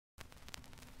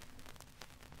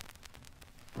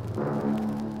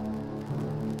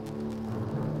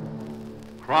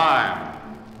crime,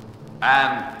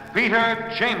 and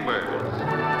Peter Chambers.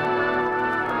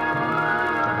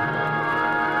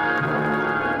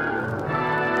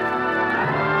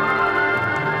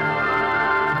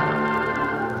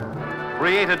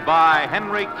 Created by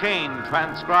Henry Kane,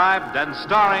 transcribed and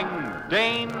starring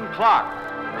Dane Clark.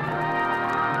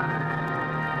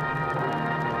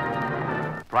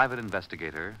 Private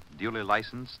investigator, duly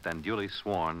licensed and duly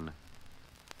sworn,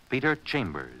 Peter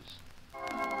Chambers.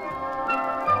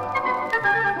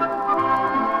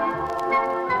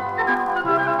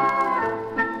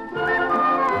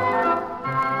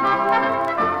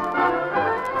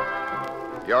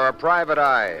 You're a private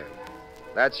eye.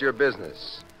 That's your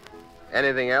business.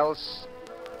 Anything else,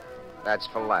 that's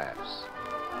for laughs.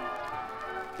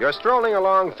 You're strolling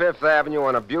along Fifth Avenue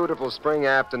on a beautiful spring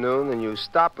afternoon, and you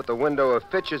stop at the window of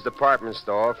Fitch's department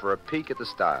store for a peek at the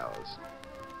styles.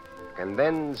 And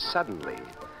then suddenly,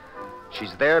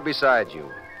 she's there beside you.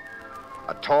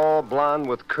 A tall blonde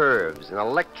with curves, an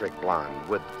electric blonde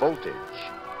with voltage.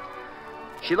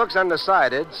 She looks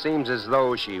undecided, seems as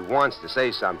though she wants to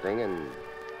say something, and,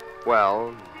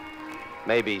 well,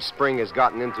 maybe spring has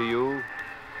gotten into you.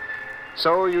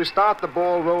 So you start the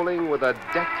ball rolling with a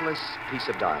dexterous piece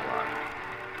of dialogue.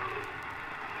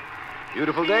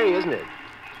 Beautiful day, isn't it?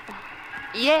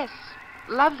 Yes,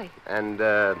 lovely. And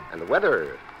the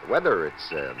weather,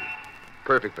 it's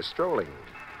perfect for strolling.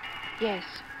 Yes.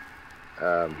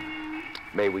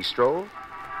 May we stroll?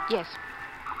 Yes,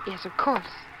 of course.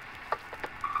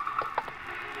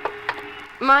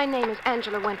 My name is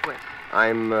Angela Wentworth.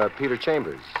 I'm Peter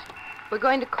Chambers. We're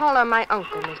going to call on my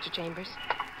uncle, Mr. Chambers.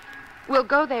 We'll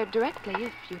go there directly,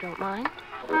 if you don't mind.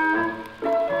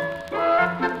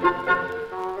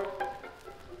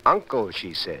 Uncle,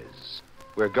 she says.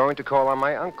 We're going to call on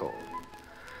my uncle.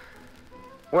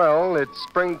 Well, it's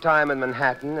springtime in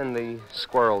Manhattan, and the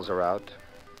squirrels are out.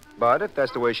 But if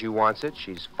that's the way she wants it,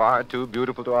 she's far too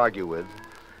beautiful to argue with.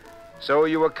 So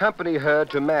you accompany her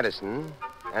to Madison,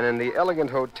 and in the elegant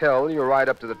hotel, you ride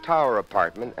up to the tower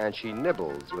apartment, and she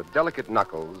nibbles with delicate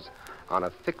knuckles on a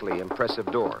thickly impressive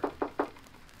door.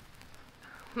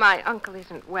 My uncle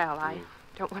isn't well. I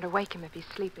don't want to wake him if he's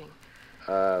sleeping.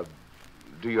 Do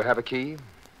you have a key?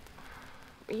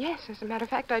 Yes, as a matter of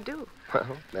fact, I do.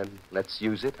 Well, then let's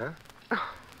use it, huh?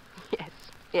 Oh,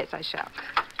 yes, I shall.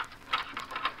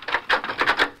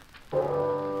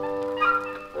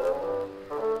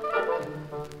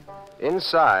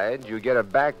 Inside, you get a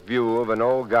back view of an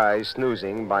old guy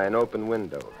snoozing by an open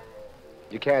window.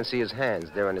 You can't see his hands.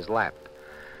 They're in his lap.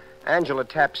 Angela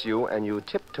taps you, and you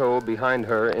tiptoe behind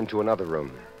her into another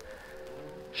room.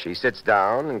 She sits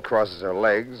down and crosses her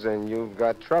legs, and you've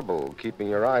got trouble keeping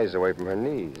your eyes away from her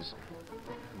knees.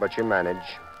 But you manage.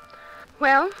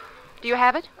 Well, do you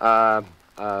have it? I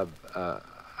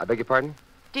beg your pardon?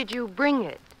 Did you bring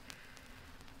it?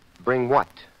 Bring what?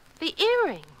 The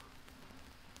earring.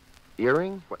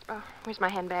 Earring? What? Where's my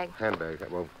handbag? Handbag.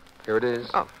 Well, here it is.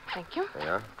 Oh, thank you.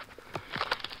 Yeah.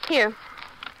 Here.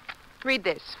 Read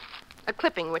this. A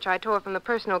clipping which I tore from the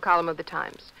personal column of the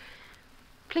Times.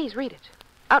 Please read it.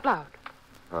 Out loud.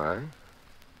 All right.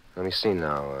 Let me see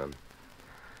now.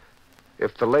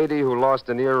 If the lady who lost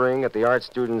an earring at the art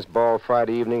students' ball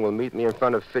Friday evening will meet me in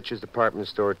front of Fitch's department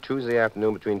store Tuesday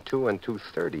afternoon between 2 and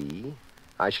 2:30,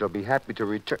 I shall be happy to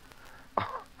return.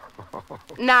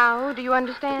 Now, do you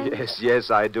understand? Yes,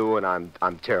 I do, and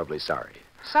I'm terribly sorry.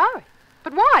 Sorry?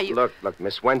 But why? Look,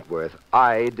 Miss Wentworth,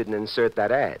 I didn't insert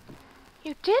that ad.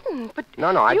 You didn't, but...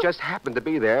 No, I just happened to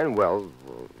be there, and, well,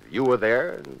 you were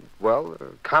there, and, well,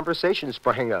 conversation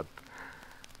sprang up.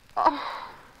 Oh.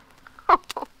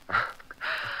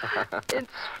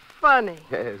 It's funny.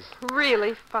 Yes.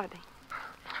 Really funny.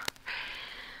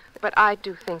 But I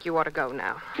do think you ought to go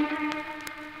now.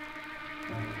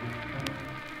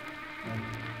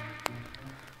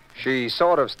 She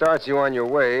sort of starts you on your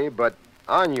way, but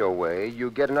on your way, you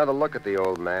get another look at the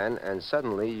old man, and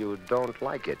suddenly you don't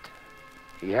like it.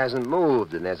 He hasn't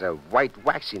moved, and there's a white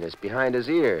waxiness behind his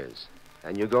ears.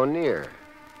 And you go near.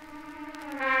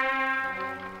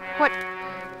 What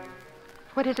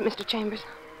is it, Mr. Chambers?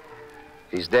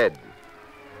 He's dead.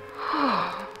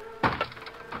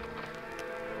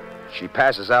 She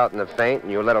passes out in a faint,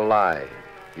 and you let her lie.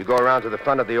 You go around to the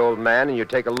front of the old man, and you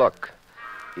take a look.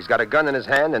 He's got a gun in his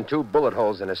hand and 2 bullet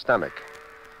holes in his stomach.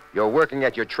 You're working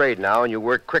at your trade now, and you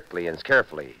work quickly and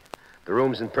carefully. The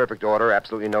room's in perfect order,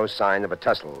 absolutely no sign of a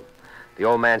tussle. The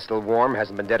old man's still warm,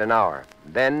 hasn't been dead an hour.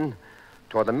 Then,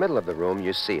 toward the middle of the room,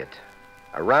 you see it.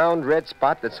 A round red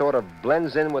spot that sort of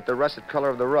blends in with the russet color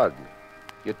of the rug.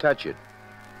 You touch it.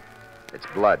 It's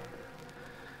blood.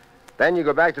 Then you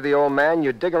go back to the old man,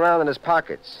 you dig around in his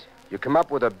pockets. you come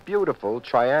up with a beautiful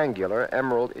triangular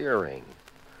emerald earring.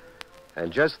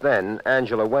 And just then,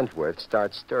 Angela Wentworth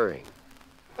starts stirring.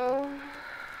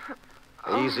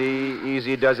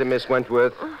 Easy does it, Miss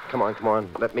Wentworth. Come on.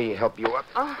 Let me help you up.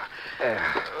 There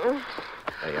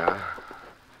you are.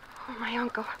 Oh, my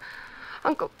uncle.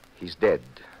 Uncle. He's dead.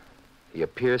 He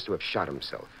appears to have shot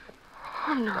himself.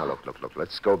 Oh, no. Now, look.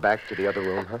 Let's go back to the other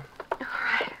room, huh? All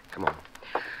right. Come on.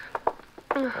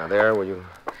 Now, there, will you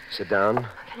sit down?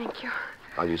 Thank you.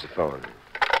 I'll use the phone.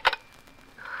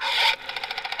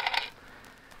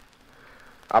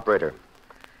 Operator,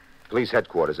 police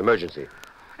headquarters, emergency.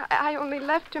 I only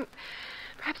left him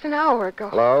perhaps an hour ago.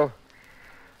 Hello?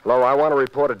 Hello, I want to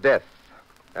report a death.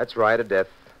 That's right, a death.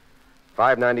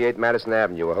 598 Madison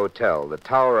Avenue, a hotel, the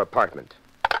Tower apartment.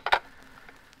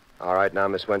 All right, now,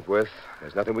 Miss Wentworth,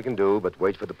 there's nothing we can do but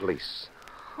wait for the police.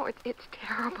 Oh, it's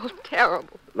terrible,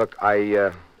 terrible. Look,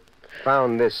 I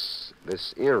found this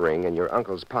earring in your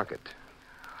uncle's pocket.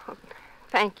 Oh,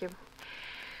 thank you.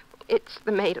 It's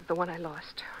the mate of the one I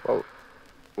lost. Well,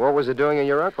 what was it doing in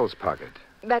your uncle's pocket?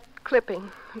 That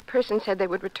clipping. The person said they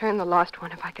would return the lost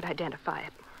one if I could identify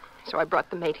it. So I brought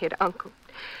the mate here to Uncle.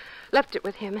 Left it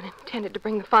with him and intended to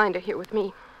bring the finder here with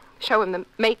me. Show him the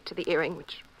mate to the earring,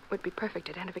 which would be perfect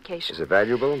identification. Is it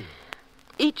valuable?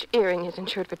 Each earring is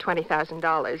insured for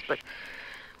 $20,000, but...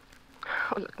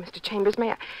 Oh, look, Mr. Chambers,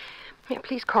 may I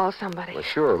please call somebody? Well,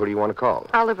 sure. Who do you want to call?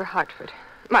 Oliver Hartford,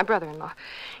 my brother-in-law.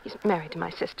 He's married to my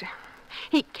sister.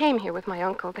 He came here with my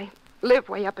uncle. They live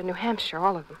way up in New Hampshire,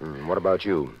 all of them. What about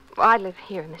you? Well, I live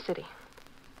here in the city.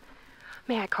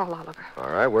 May I call Oliver?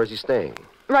 All right. Where's he staying?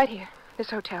 Right here,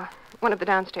 this hotel. One of the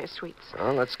downstairs suites.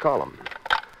 Well, let's call him.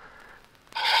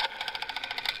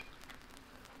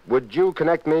 Would you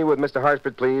connect me with Mr.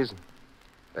 Hartford, please?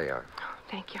 There you are. Oh,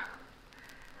 thank you.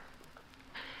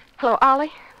 Hello,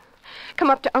 Ollie. Come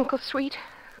up to Uncle's suite.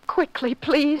 Quickly,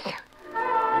 please.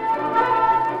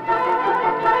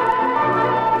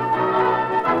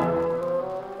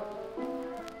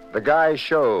 The guy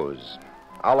shows.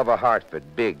 Oliver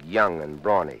Hartford, big, young, and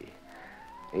brawny.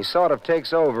 He sort of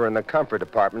takes over in the comfort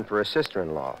department for his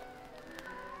sister-in-law.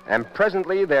 And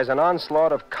presently, there's an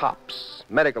onslaught of cops,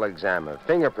 medical examiner,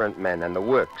 fingerprint men, and the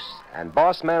works. And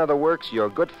boss man of the works, your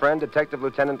good friend, Detective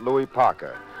Lieutenant Louis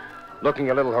Parker. Looking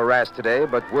a little harassed today,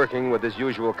 but working with his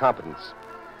usual competence.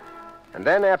 And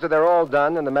then, after they're all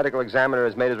done and the medical examiner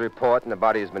has made his report and the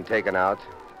body has been taken out,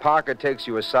 Parker takes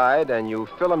you aside and you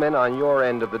fill him in on your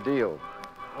end of the deal.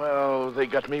 Well, they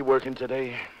got me working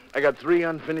today. I got 3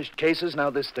 unfinished cases. Now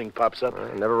this thing pops up. Well,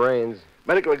 it never rains.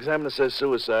 Medical examiner says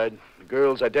suicide. The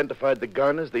girls identified the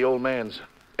gun as the old man's.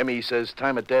 M.E. says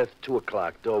time of death, 2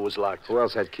 o'clock. Door was locked. Who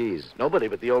else had keys? Nobody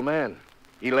but the old man.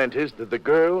 He lent his to the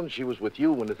girl, and she was with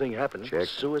you when the thing happened. Check.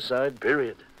 Suicide,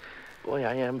 period. Boy,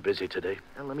 I am busy today.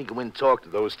 Now, let me go in and talk to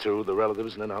those 2, the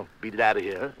relatives, and then I'll beat it out of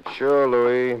here. Sure,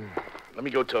 Louis. Let me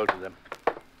go talk to them.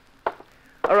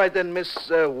 All right, then,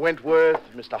 Miss Wentworth,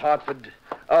 Mr. Hartford.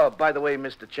 Oh, by the way,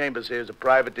 Mr. Chambers here is a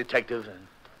private detective, and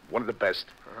one of the best.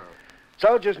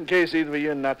 So, just in case either of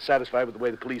you are not satisfied with the way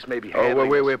the police may be handling Oh,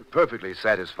 well, we're perfectly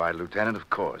satisfied, Lieutenant,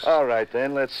 of course. All right,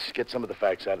 then. Let's get some of the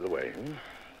facts out of the way.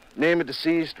 Name of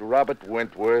deceased, Robert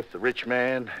Wentworth, a rich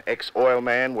man, ex-oil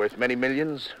man, worth many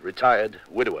millions, retired,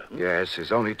 widower. Yes,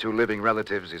 his only 2 living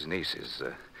relatives, his nieces.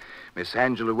 Miss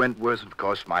Angela Wentworth, of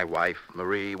course, my wife,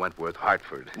 Marie Wentworth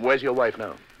Hartford. Where's your wife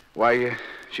now? Why,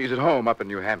 she's at home up in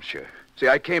New Hampshire. See,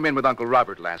 I came in with Uncle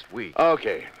Robert last week.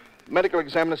 Okay. Medical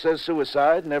examiner says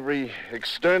suicide, and every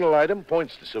external item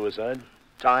points to suicide.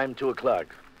 Time, 2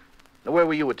 o'clock. Now, where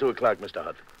were you at 2 o'clock, Mr.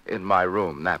 Hartford? In my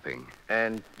room, napping.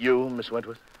 And you, Miss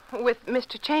Wentworth? With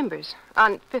Mr. Chambers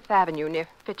on 5th Avenue near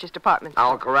Fitch's department store.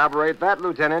 I'll corroborate that,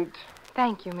 Lieutenant.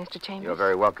 Thank you, Mr. Chambers. You're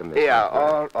very welcome, Miss Yeah,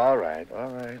 Wentworth. all right.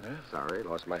 Sorry,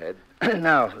 lost my head.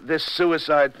 Now, this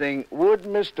suicide thing, would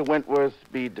Mr. Wentworth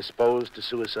be disposed to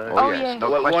suicide? Oh, yes.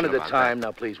 No well, question one at a about time that.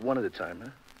 now, please. One at a time, huh?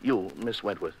 You, Miss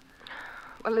Wentworth.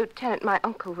 Well, Lieutenant, my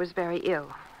uncle was very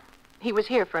ill. He was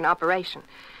here for an operation.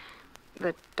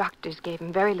 The doctors gave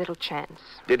him very little chance.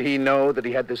 Did he know that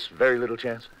he had this very little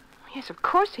chance? Yes, of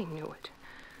course he knew it.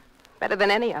 Better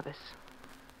than any of us.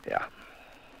 Yeah.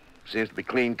 Seems to be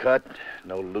clean cut,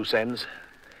 no loose ends.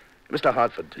 Mr.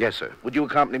 Hartford. Yes, sir. Would you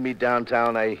accompany me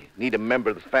downtown? I need a member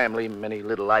of the family, many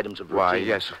little items of routine. Why,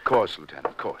 yes, of course, Lieutenant,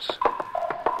 of course.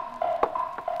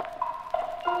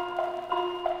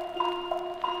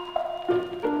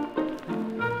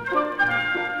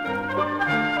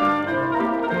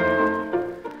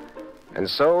 And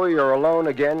so you're alone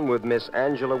again with Miss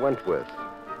Angela Wentworth.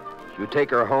 You take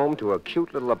her home to a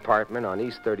cute little apartment on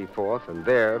East 34th, and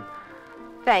there...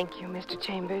 Thank you, Mr.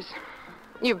 Chambers.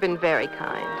 You've been very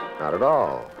kind. Not at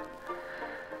all.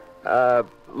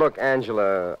 Look,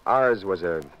 Angela, ours was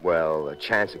a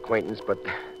chance acquaintance, but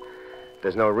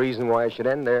there's no reason why it should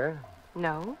end there.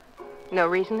 No. No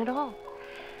reason at all.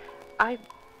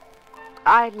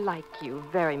 I like you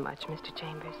very much, Mr.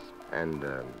 Chambers. And,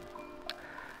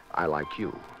 I like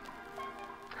you.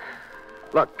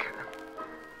 Look,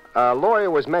 a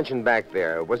lawyer was mentioned back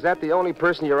there. Was that the only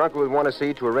person your uncle would want to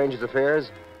see to arrange his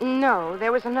affairs? No,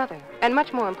 there was another, and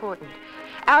much more important.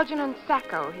 Algernon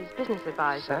Sacco, his business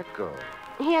advisor. Sacco?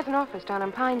 He has an office down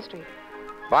on Pine Street.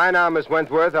 Bye now, Miss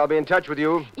Wentworth. I'll be in touch with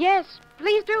you. Yes,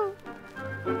 please do.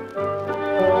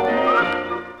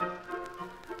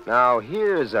 Now,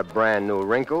 here's a brand new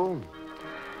wrinkle.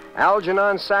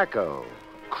 Algernon Sacco,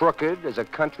 crooked as a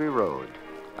country road.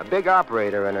 A big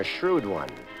operator and a shrewd one.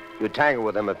 You tangled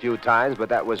with him a few times, but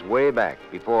that was way back,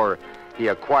 before he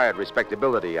acquired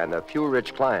respectability and a few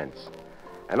rich clients.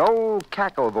 An old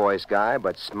cackle voice guy,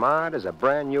 but smart as a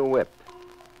brand new whip.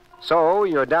 So,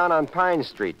 you're down on Pine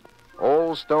Street,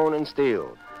 old stone and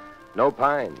steel. No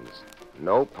pines.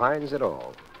 No pines at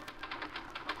all.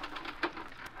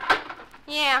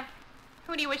 Yeah.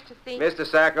 Who do you wish to see? Mr.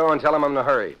 Sacco, and tell him I'm in a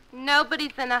hurry.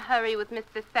 Nobody's in a hurry with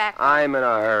Mr. Sacco. I'm in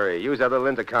a hurry. Use that little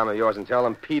intercom of yours and tell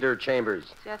him Peter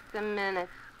Chambers. Just a minute.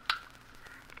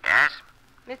 Yes?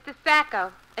 Mr.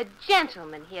 Sacco, a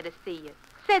gentleman here to see you.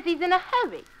 Says he's in a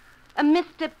hurry. A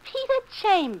Mr. Peter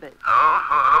Chambers.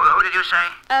 Oh, who did you say?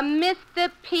 A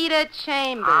Mr. Peter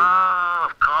Chambers. Oh,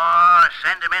 of course.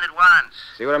 Send him in at once.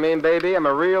 See what I mean, baby? I'm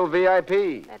a real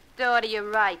VIP. That door to your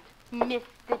right, Mr.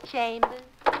 Chambers.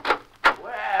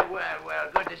 Well,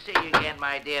 good to see you again,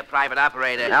 my dear private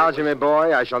operator. Algy, my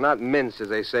boy, I shall not mince, as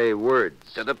they say,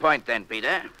 words. To the point, then,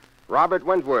 Peter. Robert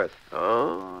Wentworth.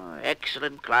 Oh,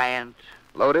 excellent client.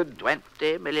 Loaded?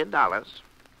 $20 million.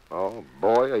 Oh,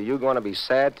 boy, are you going to be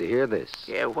sad to hear this.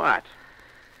 Yeah, what?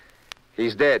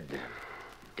 He's dead.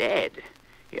 Dead?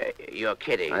 You're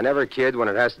kidding. I never kid when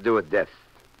it has to do with death.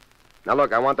 Now,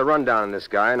 look, I want the rundown on this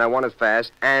guy, and I want it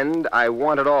fast, and I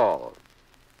want it all.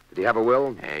 Did he have a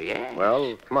will? Yes.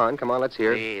 Well, come on, let's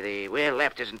hear. The will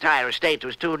left his entire estate to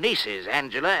his two nieces,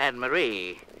 Angela and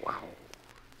Marie. Wow.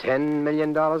 $10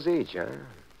 million each, huh?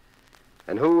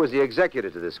 And who was the executor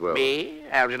to this will? Me,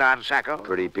 Algernon Sacco.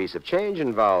 Pretty piece of change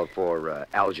involved for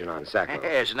Algernon Sacco.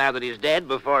 Yes, now that he's dead,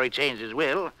 before he changed his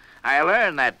will, I'll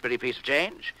earn that pretty piece of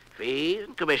change. Fees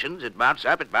and commissions, it mounts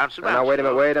up, it mounts up. Now, wait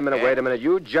a minute.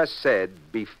 You just said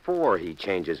before he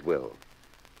changed his will.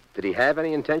 Did he have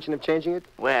any intention of changing it?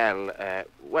 Well,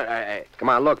 Come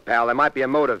on, look, pal, there might be a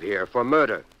motive here for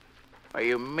murder.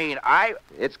 You mean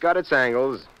It's got its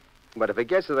angles, but if it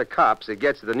gets to the cops, it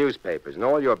gets to the newspapers, and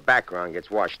all your background gets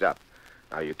washed up.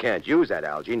 Now, you can't use that,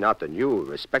 Algy, not the new,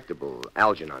 respectable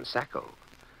Algernon Sacco.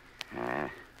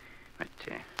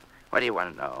 What do you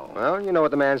want to know? Well, you know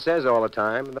what the man says all the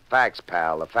time. The facts,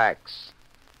 pal, the facts.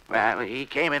 Well, he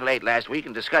came in late last week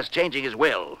and discussed changing his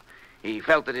will. He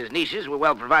felt that his nieces were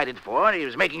well provided for, and he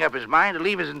was making up his mind to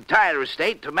leave his entire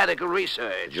estate to medical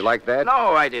research. Did you like that?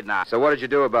 No, I did not. So what did you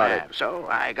do about it? So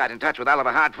I got in touch with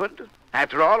Oliver Hartford.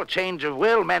 After all, a change of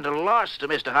will meant a loss to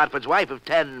Mr. Hartford's wife of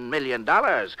 $10 million.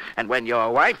 And when your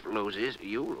wife loses,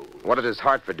 you lose. What did his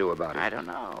Hartford do about it? I don't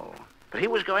know. But he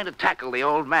was going to tackle the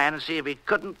old man and see if he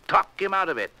couldn't talk him out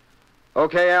of it.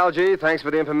 Okay, Algy, thanks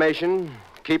for the information.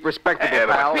 Keep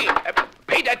respectable, pal.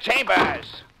 Peter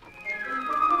Chambers!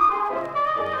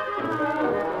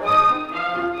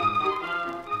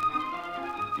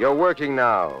 You're working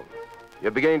now.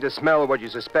 You're beginning to smell what you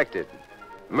suspected.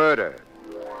 Murder.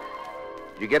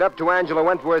 You get up to Angela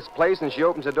Wentworth's place and she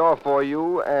opens the door for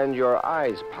you and your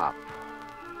eyes pop.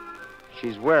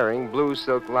 She's wearing blue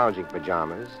silk lounging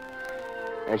pajamas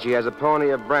and she has a pony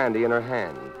of brandy in her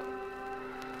hand.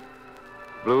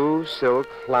 Blue silk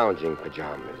lounging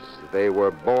pajamas. They were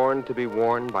born to be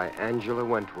worn by Angela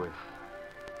Wentworth.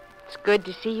 It's good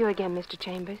to see you again, Mr.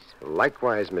 Chambers.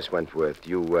 Likewise, Miss Wentworth.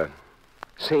 You,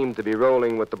 seem to be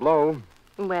rolling with the blow.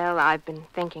 Well, I've been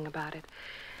thinking about it.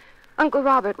 Uncle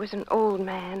Robert was an old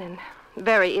man and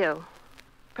very ill.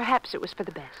 Perhaps it was for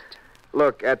the best.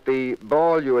 Look, at the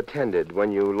ball you attended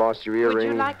when you lost your earring...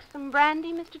 Would you like some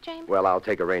brandy, Mr. Chambers? Well, I'll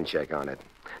take a rain check on it.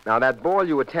 Now, that ball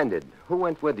you attended, who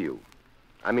went with you?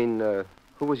 I mean,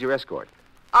 who was your escort?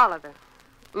 Oliver,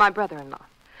 my brother-in-law.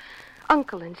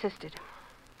 Uncle insisted.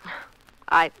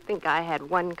 I think I had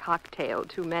one cocktail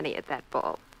too many at that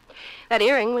ball. That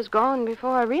earring was gone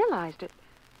before I realized it.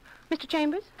 Mr.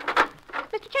 Chambers?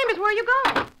 Mr. Chambers, where are you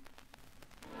going?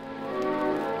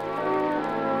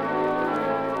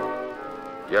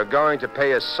 You're going to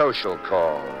pay a social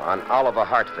call on Oliver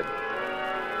Hartford.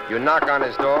 You knock on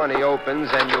his door, and he opens,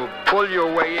 and you pull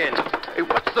your way in. Hey,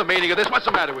 what's the meaning of this? What's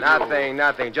the matter with you?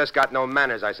 Nothing. Just got no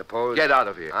manners, I suppose. Get out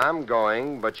of here. I'm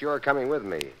going, but you're coming with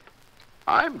me.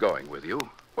 I'm going with you.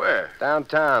 Where?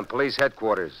 Downtown, police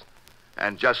headquarters.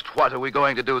 And just what are we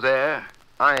going to do there?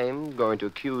 I'm going to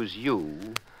accuse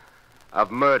you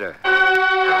of murder.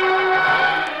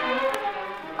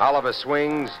 Oliver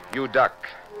swings, you duck.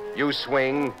 You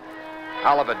swing,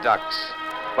 Oliver ducks.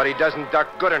 But he doesn't duck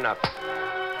good enough.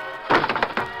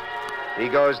 He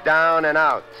goes down and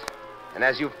out. And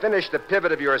as you finish the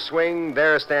pivot of your swing,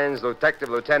 there stands Detective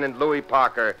Lieutenant Louis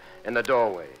Parker in the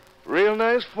doorway. Real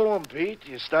nice form, Pete.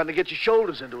 You're starting to get your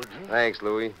shoulders into it. Huh? Thanks,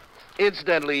 Louis.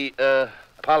 Incidentally,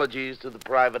 apologies to the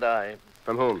private eye.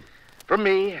 From whom? From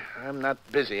me. I'm not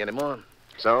busy anymore.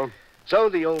 So? So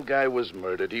the old guy was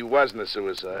murdered. He wasn't a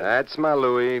suicide. That's my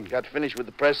Louis. Got finished with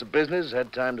the press of business,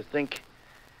 had time to think.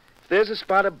 If there's a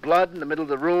spot of blood in the middle of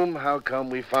the room, how come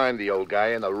we find the old guy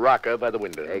in the rocker by the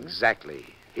window? Exactly.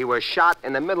 He was shot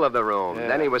in the middle of the room. Yeah.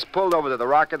 Then he was pulled over to the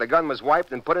rocker, the gun was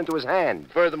wiped and put into his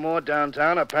hand. Furthermore,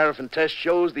 downtown, a paraffin test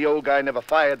shows the old guy never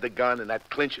fired the gun, and that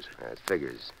clinches it. That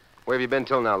figures. Where have you been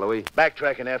till now, Louis?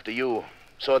 Backtracking after you.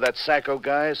 Saw that Sacco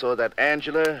guy, saw that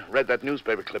Angela, read that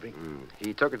newspaper clipping.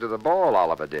 He took her to the ball,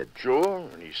 Oliver did. Sure,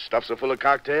 and he stuffs her full of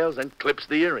cocktails and clips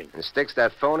the earring. And sticks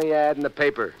that phony ad in the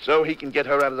paper. So he can get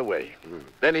her out of the way.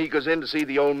 Then he goes in to see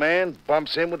the old man,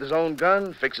 bumps him with his own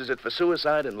gun, fixes it for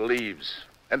suicide, and leaves.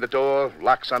 And the door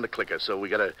locks on the clicker, so we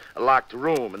got a locked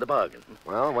room in the bargain.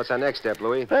 Well, what's our next step,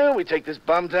 Louis? Well, we take this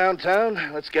bum downtown.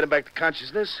 Let's get him back to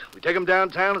consciousness. We take him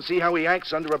downtown and see how he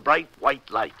acts under a bright white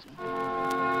light.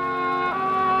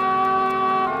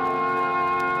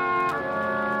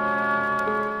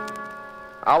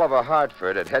 Oliver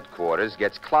Hartford at headquarters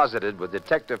gets closeted with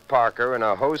Detective Parker and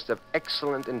a host of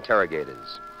excellent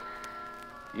interrogators.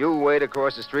 You wait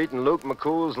across the street in Luke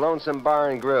McCool's Lonesome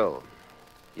Bar and Grill.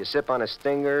 You sip on a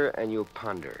stinger and you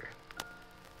ponder.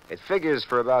 It figures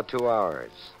for about 2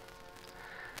 hours.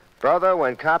 Brother,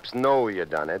 when cops know you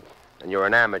done it, and you're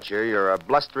an amateur, you're a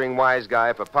blustering wise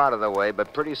guy for part of the way,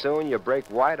 but pretty soon you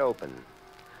break wide open.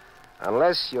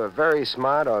 Unless you're very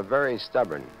smart or very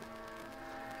stubborn.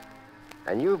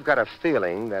 And you've got a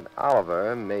feeling that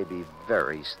Oliver may be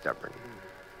very stubborn.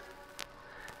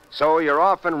 So you're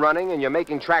off and running, and you're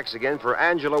making tracks again for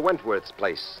Angela Wentworth's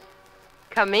place.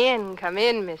 Come in,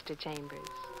 Mr. Chambers.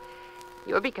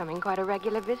 You're becoming quite a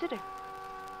regular visitor.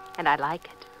 And I like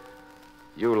it.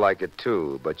 You like it,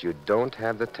 too, but you don't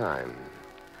have the time.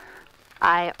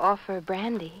 I offer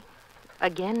brandy.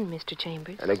 Again, Mr.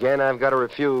 Chambers. And again, I've got to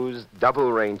refuse.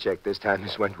 Double rain check this time,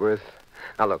 Miss Wentworth.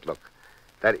 Now, look.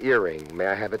 That earring, may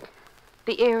I have it?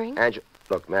 The earring?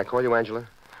 Look, may I call you Angela?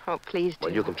 Oh, please do.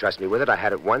 Well, you can trust me with it. I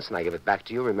had it once, and I give it back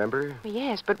to you, remember?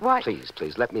 Yes, but why... Please,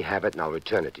 let me have it, and I'll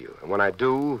return it to you. And when I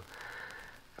do,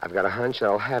 I've got a hunch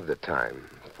I'll have the time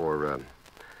for,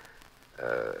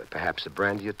 perhaps a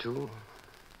brandy or two.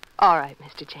 All right,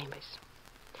 Mr. Chambers.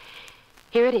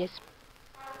 Here it is.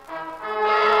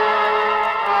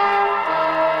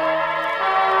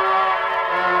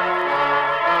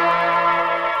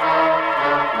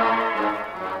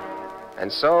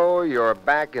 And so you're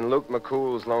back in Luke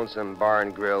McCool's Lonesome Bar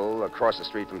and Grill across the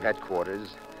street from headquarters,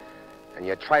 and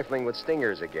you're trifling with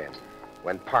stingers again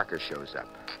when Parker shows up.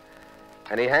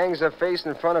 And he hangs a face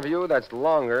in front of you that's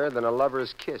longer than a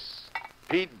lover's kiss.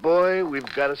 Pete, boy, we've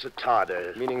got us a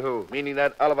Todder. Meaning who? Meaning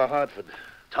that Oliver Hartford.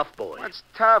 Tough boy. What's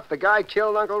tough? The guy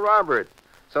killed Uncle Robert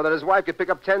so that his wife could pick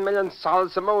up 10 million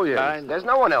solid simoleons. I know. There's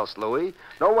no one else, Louis.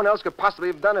 No one else could possibly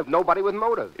have done it if nobody with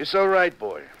motive. You're so right,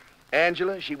 boy.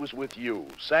 Angela, she was with you.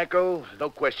 Sacco, no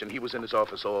question, he was in his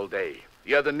office all day.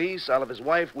 The other niece, Oliver's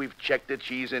wife, we've checked it.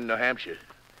 She's in New Hampshire.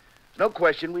 No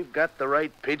question, we've got the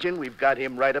right pigeon. We've got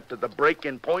him right up to the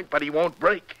break-in point, but he won't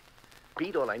break.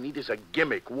 Pete, all I need is a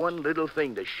gimmick, one little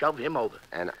thing to shove him over.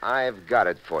 And I've got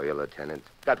it for you, Lieutenant.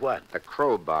 Got what? A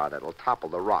crowbar that'll topple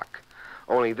the rock.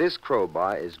 Only this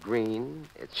crowbar is green,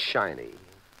 it's shiny,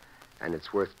 and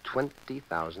it's worth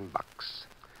 $20,000.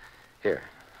 Here.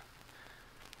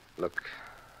 Look.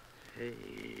 Hey,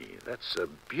 that's a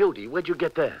beauty. Where'd you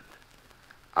get that?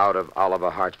 Out of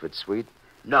Oliver Hartford's suite.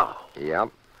 No. Yep.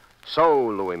 So,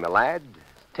 Louis, my lad,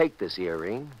 take this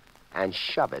earring and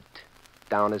shove it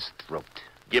down his throat.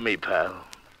 Gimme, pal.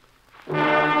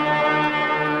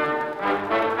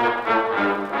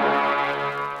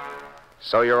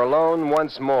 So you're alone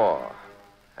once more,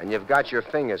 and you've got your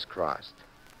fingers crossed.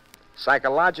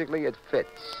 Psychologically, it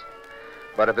fits.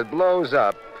 But if it blows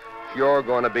up, you're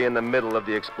going to be in the middle of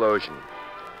the explosion.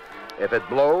 If it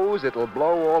blows, it'll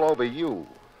blow all over you.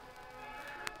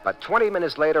 But 20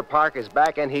 minutes later, Parker's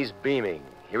back, and he's beaming.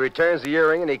 He returns the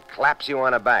earring and he claps you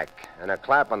on the back. And a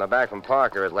clap on the back from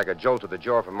Parker is like a jolt to the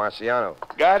jaw from Marciano.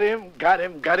 Got him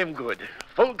good.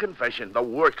 Full confession. The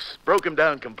works. Broke him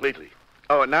down completely.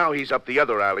 Oh, and now he's up the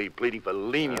other alley pleading for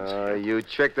leniency. You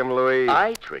tricked him, Louis.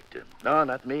 I tricked him. No,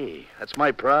 not me. That's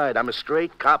my pride. I'm a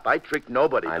straight cop. I tricked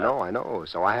nobody. I know.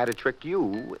 So I had to trick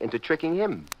you into tricking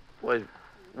him. What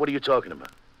are you talking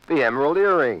about? The emerald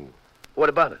earring. What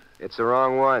about it? It's the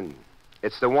wrong one.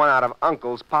 It's the one out of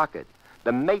Uncle's pocket.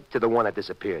 The mate to the one that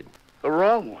disappeared. The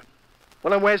wrong one?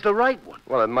 Well, then where's the right one?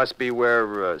 Well, it must be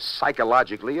where,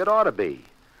 psychologically, it ought to be.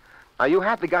 Now, you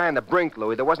had the guy on the brink,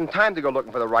 Louis. There wasn't time to go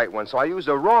looking for the right one, so I used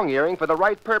the wrong earring for the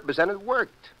right purpose, and it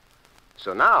worked.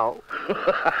 So now...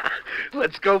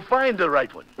 Let's go find the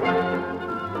right one.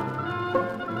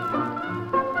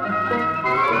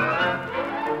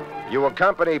 You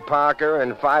accompany Parker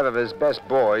and 5 of his best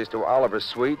boys to Oliver's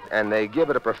suite, and they give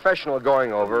it a professional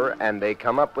going-over, and they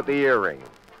come up with the earring.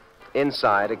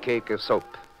 Inside a cake of soap.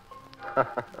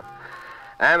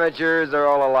 Amateurs are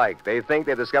all alike. They think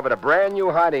they discovered a brand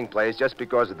new hiding place just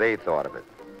because they thought of it.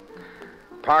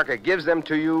 Parker gives them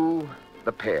to you,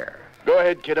 the pair. Go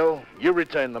ahead, kiddo. You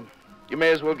return them. You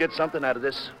may as well get something out of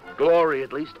this. Glory,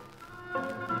 at least.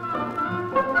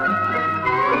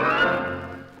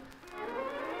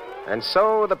 And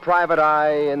so the private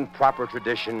eye, in proper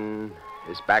tradition,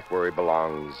 is back where he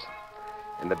belongs,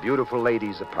 in the beautiful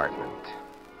lady's apartment.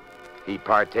 He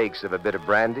partakes of a bit of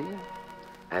brandy,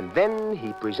 and then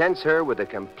he presents her with a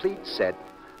complete set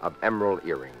of emerald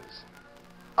earrings.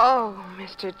 Oh,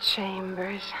 Mr.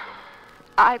 Chambers,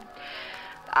 I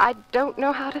don't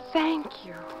know how to thank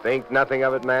you. Think nothing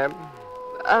of it, ma'am?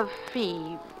 A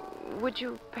fee. Would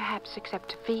you perhaps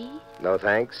accept a fee? No,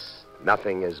 thanks.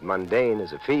 Nothing as mundane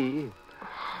as a fee.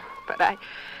 But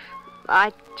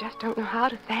I just don't know how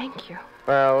to thank you.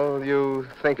 Well, you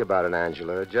think about it,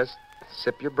 Angela. Just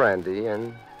sip your brandy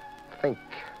and think.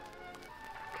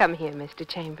 Come here, Mr.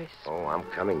 Chambers. Oh, I'm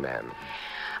coming, ma'am.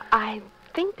 I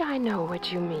think I know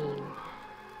what you mean.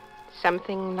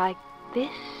 Something like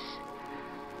this?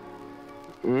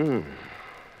 Oh,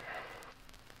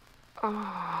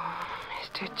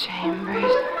 Mr.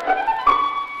 Chambers.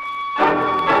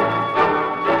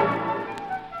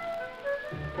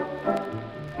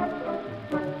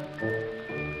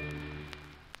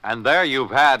 And there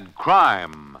you've had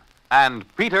Crime and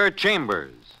Peter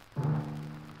Chambers.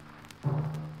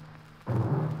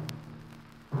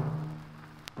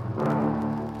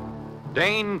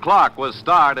 Dane Clark was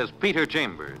starred as Peter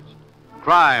Chambers.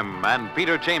 Crime and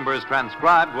Peter Chambers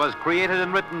Transcribed was created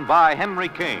and written by Henry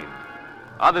Kane.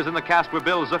 Others in the cast were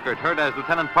Bill Zuckert, heard as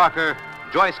Lieutenant Parker,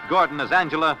 Joyce Gordon as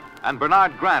Angela, and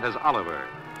Bernard Grant as Oliver.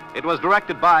 It was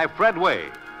directed by Fred Way.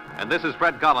 And this is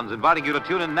Fred Collins inviting you to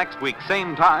tune in next week,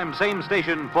 same time, same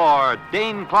station, for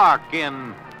Dane Clark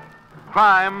in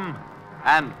Crime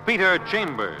and Peter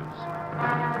Chambers.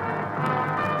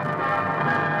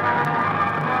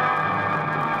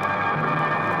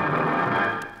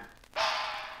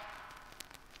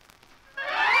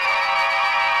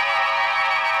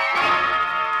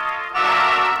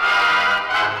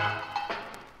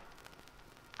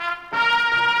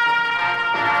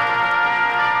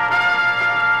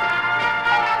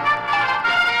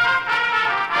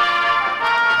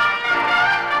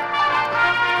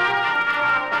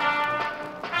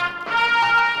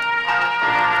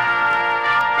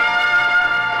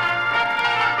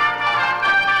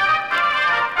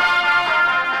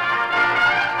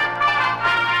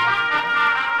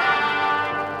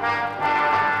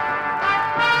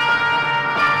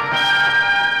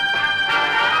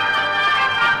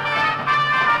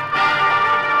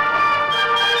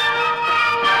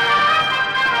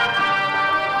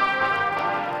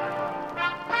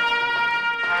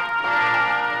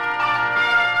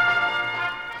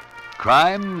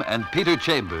 Crime and Peter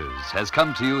Chambers has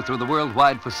come to you through the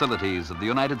worldwide facilities of the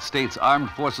United States Armed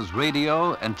Forces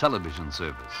Radio and Television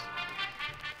Service.